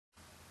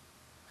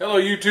Hello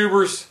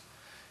YouTubers,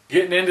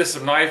 getting into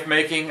some knife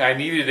making. I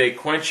needed a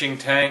quenching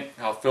tank.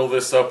 I'll fill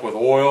this up with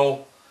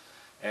oil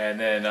and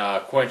then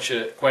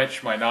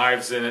quench my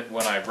knives in it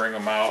when I bring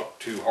them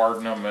out to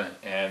harden them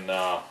and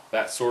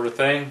that sort of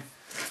thing.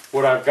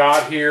 What I've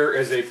got here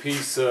is a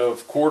piece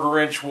of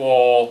 1/4-inch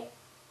wall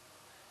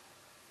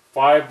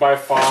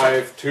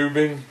 5x5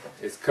 tubing.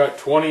 It's cut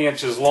 20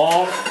 inches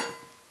long,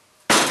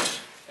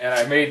 and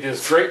I made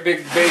this great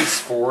big base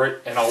for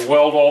it, and I'll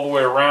weld all the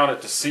way around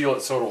it to seal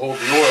it so it'll hold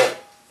the oil.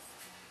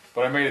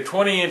 But I made a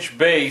 20-inch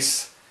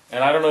base,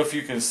 and I don't know if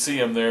you can see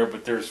them there,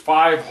 but there's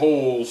 5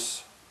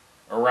 holes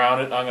around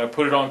it. I'm going to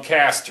put it on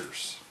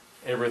casters.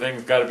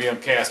 Everything's got to be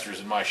on casters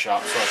in my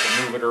shop so I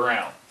can move it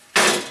around.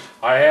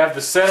 I have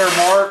the center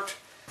marked,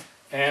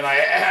 and I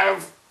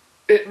have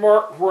it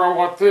marked where I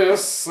want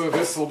this, so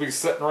this will be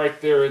sitting right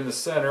there in the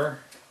center.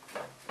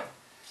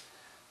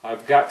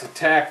 I've got to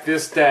tack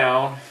this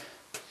down.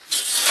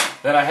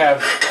 Then I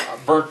have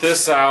burnt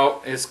this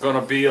out. It's going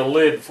to be a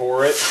lid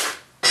for it.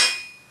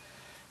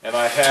 And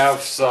I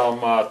have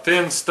some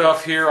thin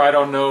stuff here. I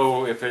don't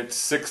know if it's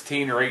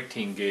 16 or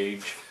 18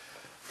 gauge,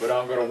 but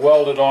I'm going to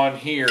weld it on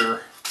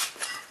here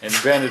and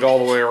bend it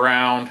all the way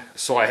around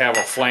so I have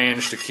a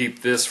flange to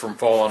keep this from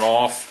falling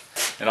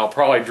off. And I'll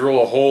probably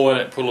drill a hole in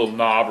it, put a little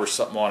knob or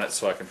something on it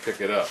so I can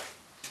pick it up.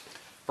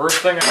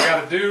 First thing I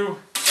got to do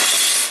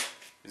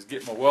is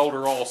get my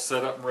welder all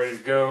set up and ready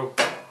to go.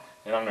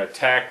 And I'm going to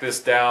tack this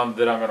down,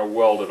 then I'm going to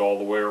weld it all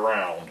the way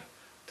around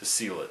to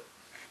seal it.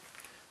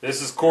 This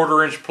is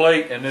 1/4-inch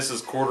plate and this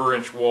is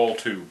 1/4-inch wall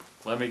tube.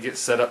 Let me get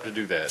set up to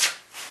do that.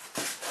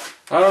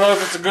 I don't know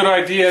if it's a good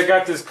idea. I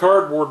got this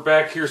cardboard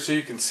back here so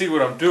you can see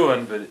what I'm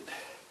doing, but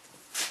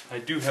I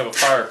do have a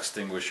fire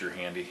extinguisher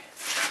handy.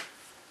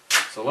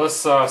 So let's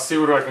see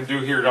what I can do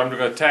here. I'm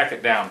going to tack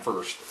it down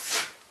first.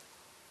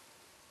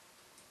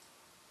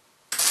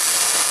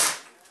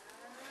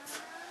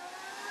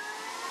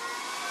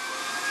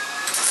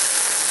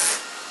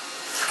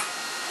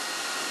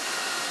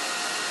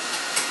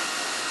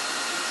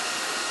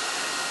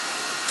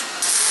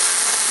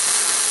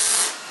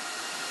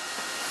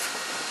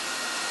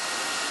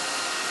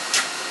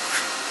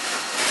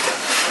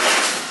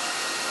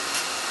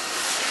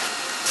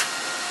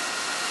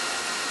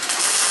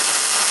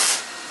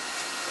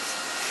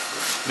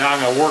 Now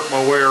I'm going to work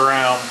my way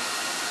around,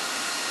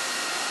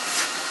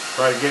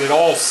 try to get it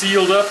all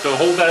sealed up to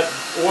hold that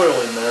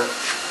oil in there.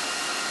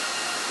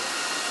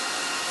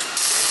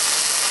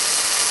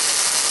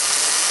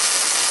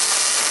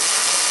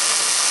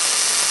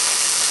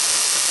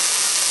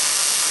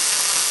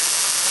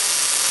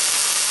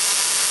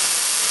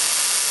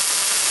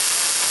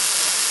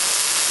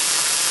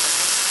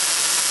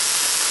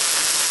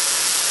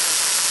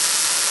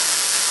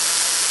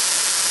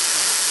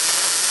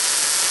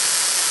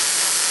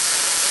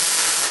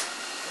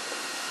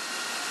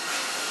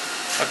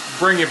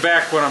 I'll bring you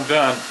back when I'm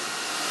done.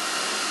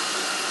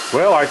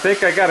 Well, I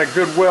think I got a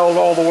good weld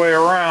all the way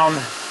around.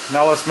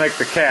 Now let's make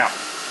the cap.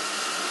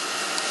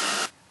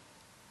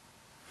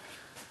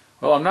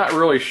 Well, I'm not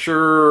really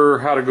sure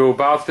how to go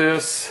about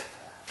this.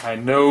 I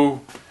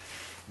know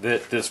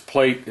that this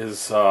plate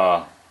is,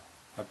 I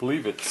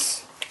believe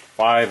it's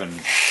 5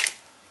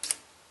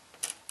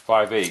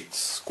 5/8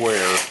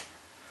 square,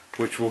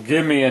 which will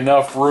give me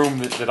enough room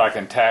that I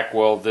can tack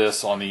weld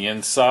this on the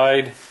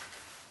inside,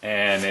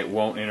 and it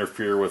won't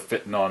interfere with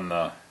fitting on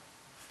the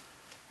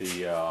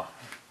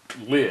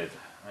lid.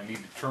 I need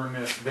to turn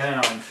this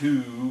down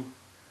to,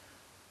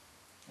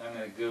 I'm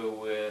going to go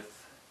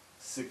with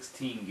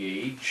 16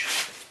 gauge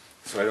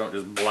so I don't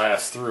just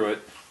blast through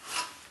it.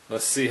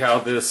 Let's see how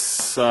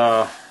this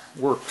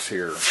works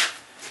here.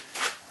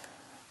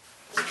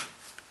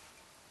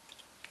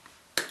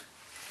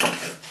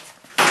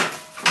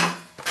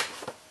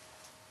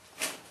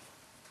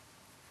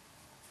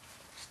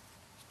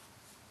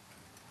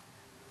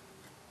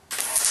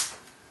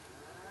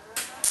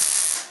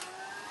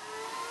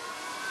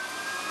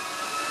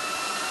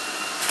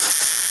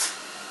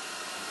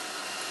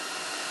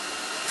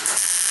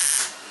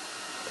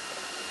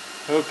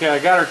 Okay, I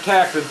got her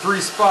tacked in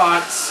 3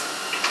 spots.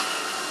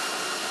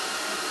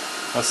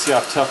 Let's see how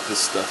tough this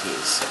stuff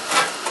is.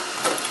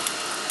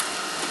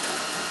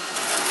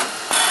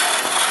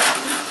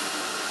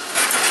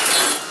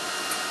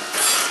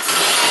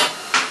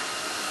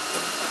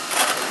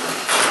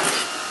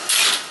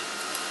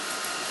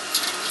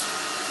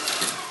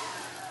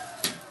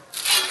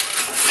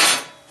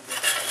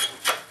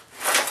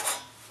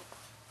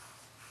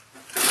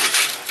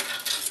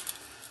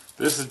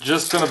 This is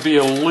just going to be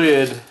a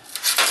lid.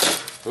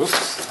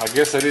 Oops, I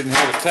guess I didn't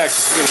have it tacked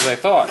as good as I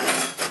thought.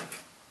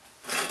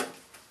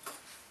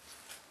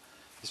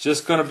 It's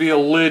just going to be a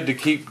lid to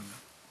keep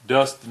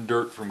dust and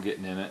dirt from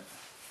getting in it.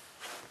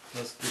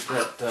 Let's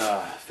get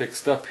that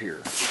fixed up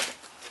here.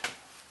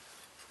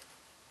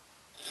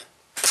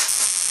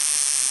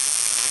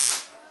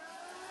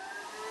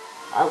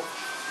 Ouch.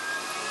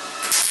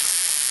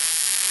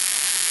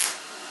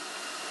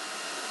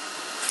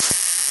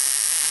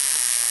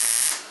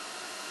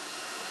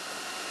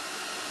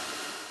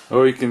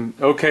 Oh, you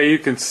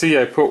can see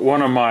I put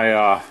one of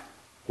my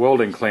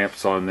welding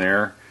clamps on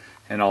there,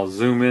 and I'll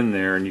zoom in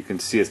there and you can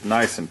see it's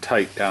nice and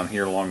tight down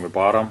here along the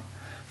bottom.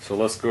 So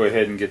let's go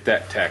ahead and get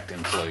that tacked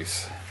in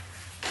place.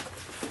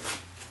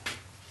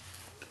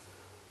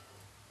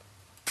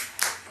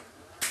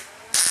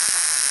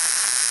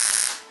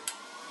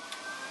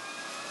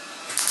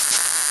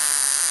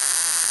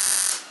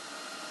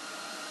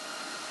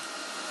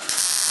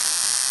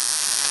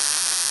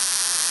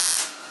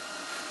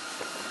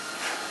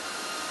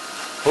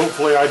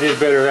 Hopefully I did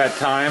better that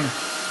time.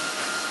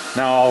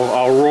 Now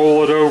I'll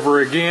roll it over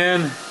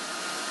again,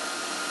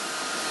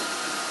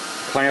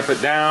 clamp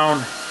it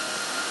down,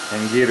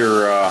 and get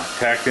her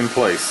tacked in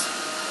place.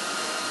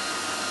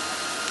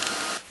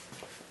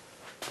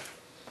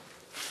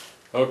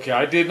 Okay,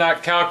 I did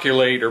not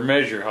calculate or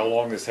measure how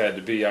long this had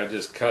to be. I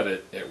just cut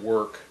it at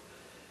work.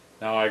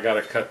 Now I got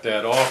to cut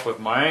that off with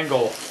my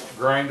angle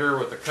grinder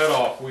with the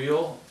cutoff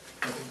wheel.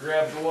 I can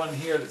grab the one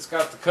here that's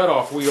got the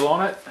cutoff wheel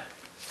on it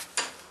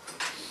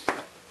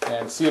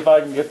and see if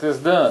I can get this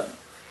done.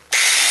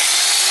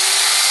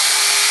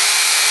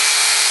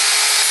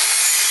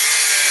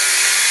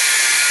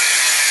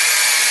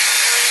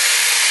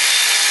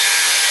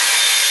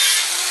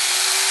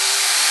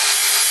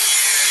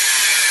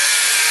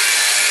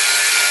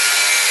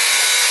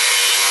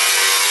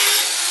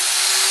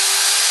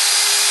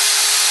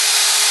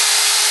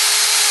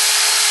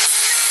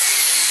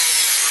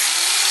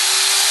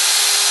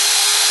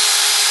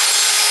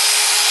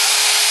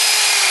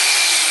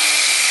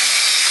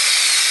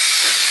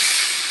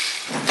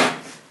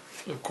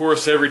 Of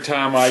course, every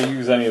time I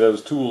use any of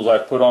those tools, I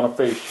put on a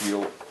face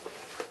shield.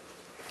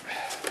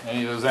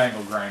 Any of those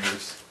angle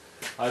grinders.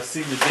 I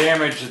see the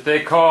damage that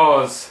they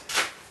cause.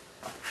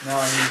 Now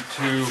I need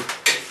to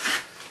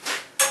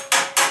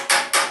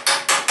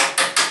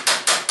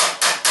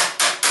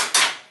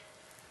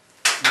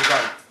see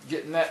about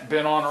getting that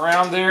bent on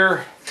around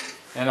there,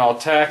 and I'll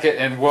tack it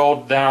and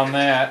weld down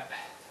that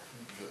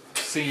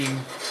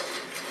seam.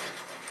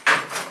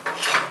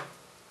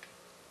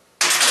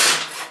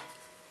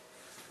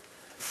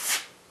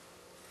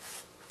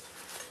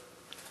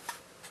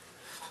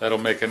 That'll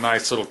make a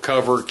nice little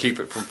cover, keep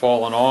it from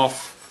falling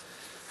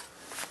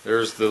off.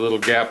 There's the little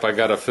gap I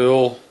gotta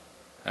fill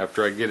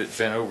after I get it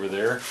bent over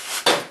there. I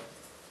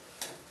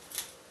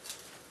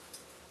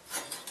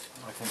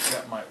think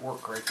that might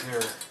work right there.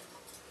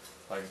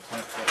 If I can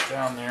clamp that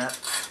down there.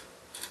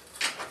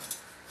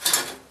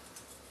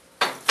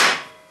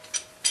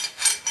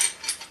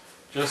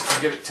 Just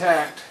to get it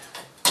tacked.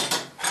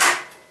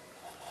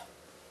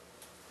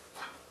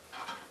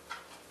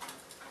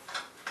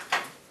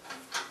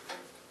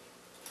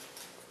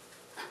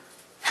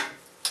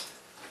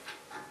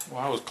 Well,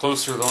 I was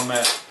closer on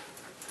that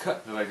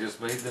cut that I just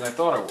made than I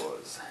thought I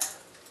was.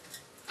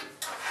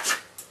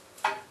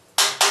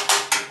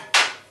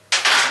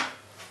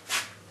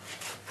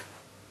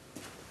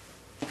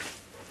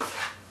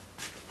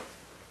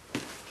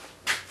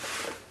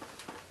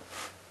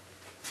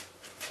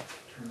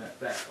 Turn that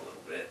back a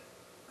little bit.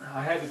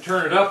 I had to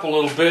turn it up a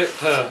little bit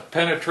to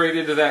penetrate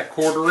into that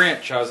 1/4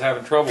 inch. I was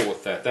having trouble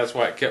with that. That's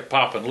why it kept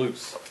popping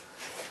loose.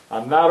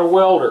 I'm not a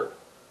welder.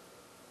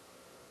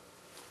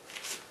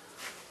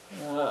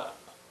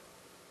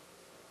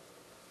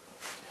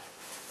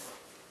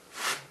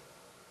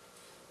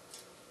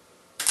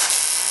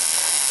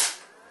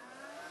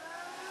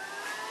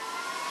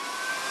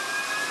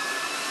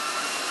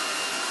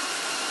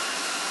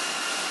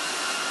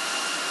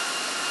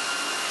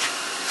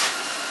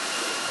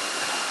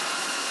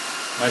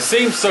 My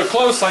seam's so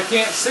close I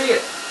can't see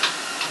it.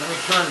 Let me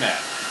turn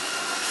that.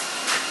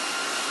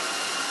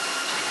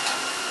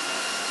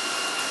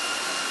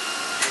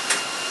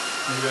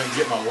 Maybe I can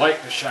get my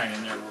light to shine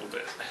in there a little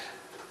bit.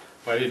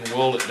 If I didn't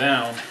weld it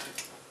down,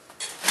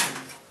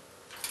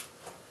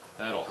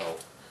 that'll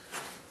help.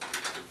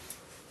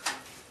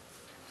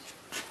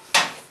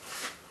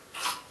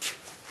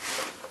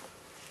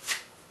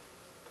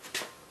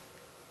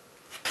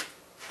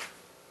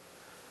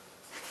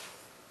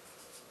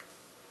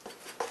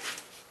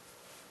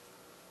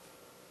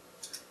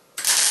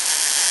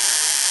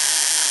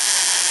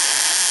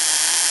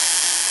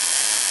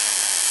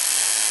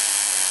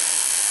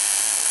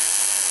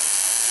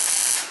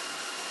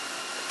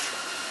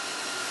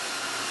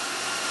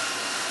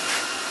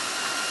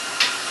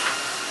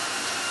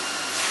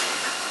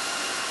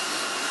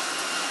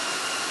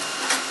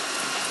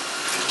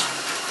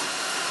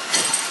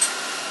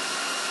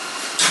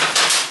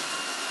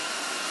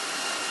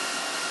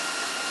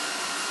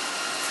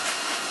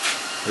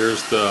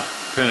 There's the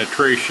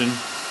penetration.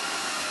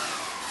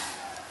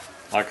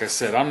 Like I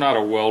said, I'm not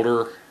a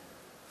welder,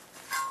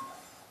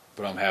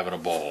 but I'm having a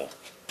ball.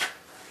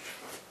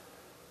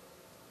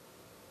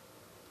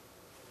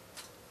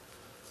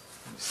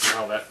 Let's see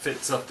how that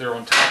fits up there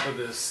on top of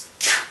this.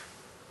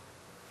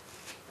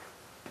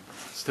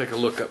 Let's take a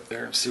look up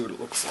there and see what it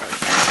looks like.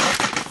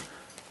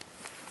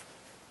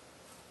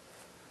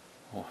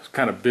 Well, it's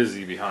kind of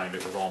busy behind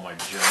it with all my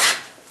junk.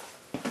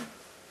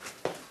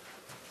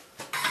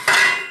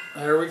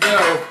 There we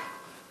go.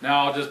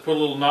 Now I'll just put a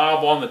little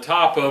knob on the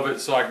top of it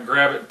so I can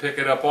grab it and pick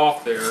it up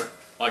off there.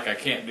 Like I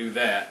can't do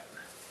that.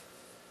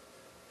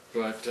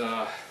 But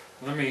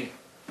let me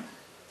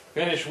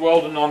finish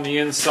welding on the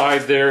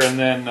inside there, and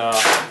then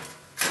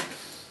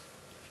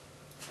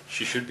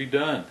she should be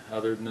done,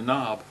 other than the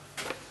knob.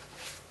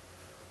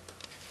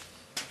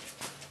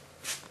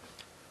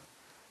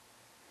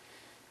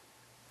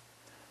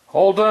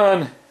 All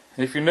done.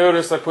 If you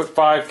notice, I put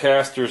 5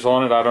 casters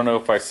on it. I don't know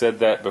if I said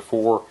that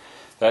before.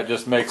 That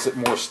just makes it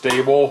more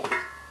stable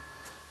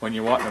when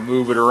you want to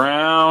move it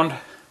around.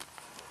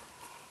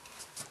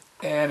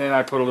 And then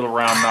I put a little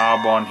round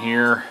knob on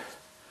here,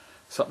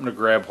 something to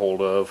grab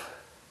hold of.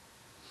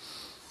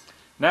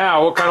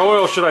 Now, what kind of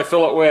oil should I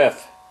fill it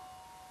with?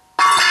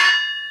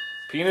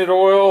 Peanut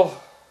oil.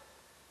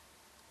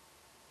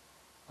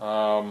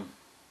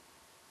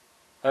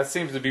 That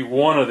seems to be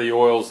one of the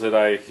oils that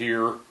I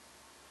hear.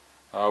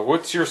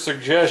 What's your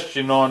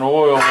suggestion on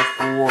oil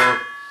for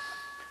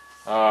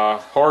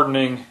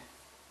hardening,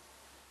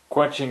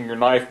 quenching your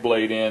knife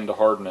blade in to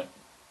harden it?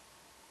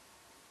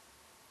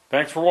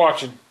 Thanks for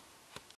watching.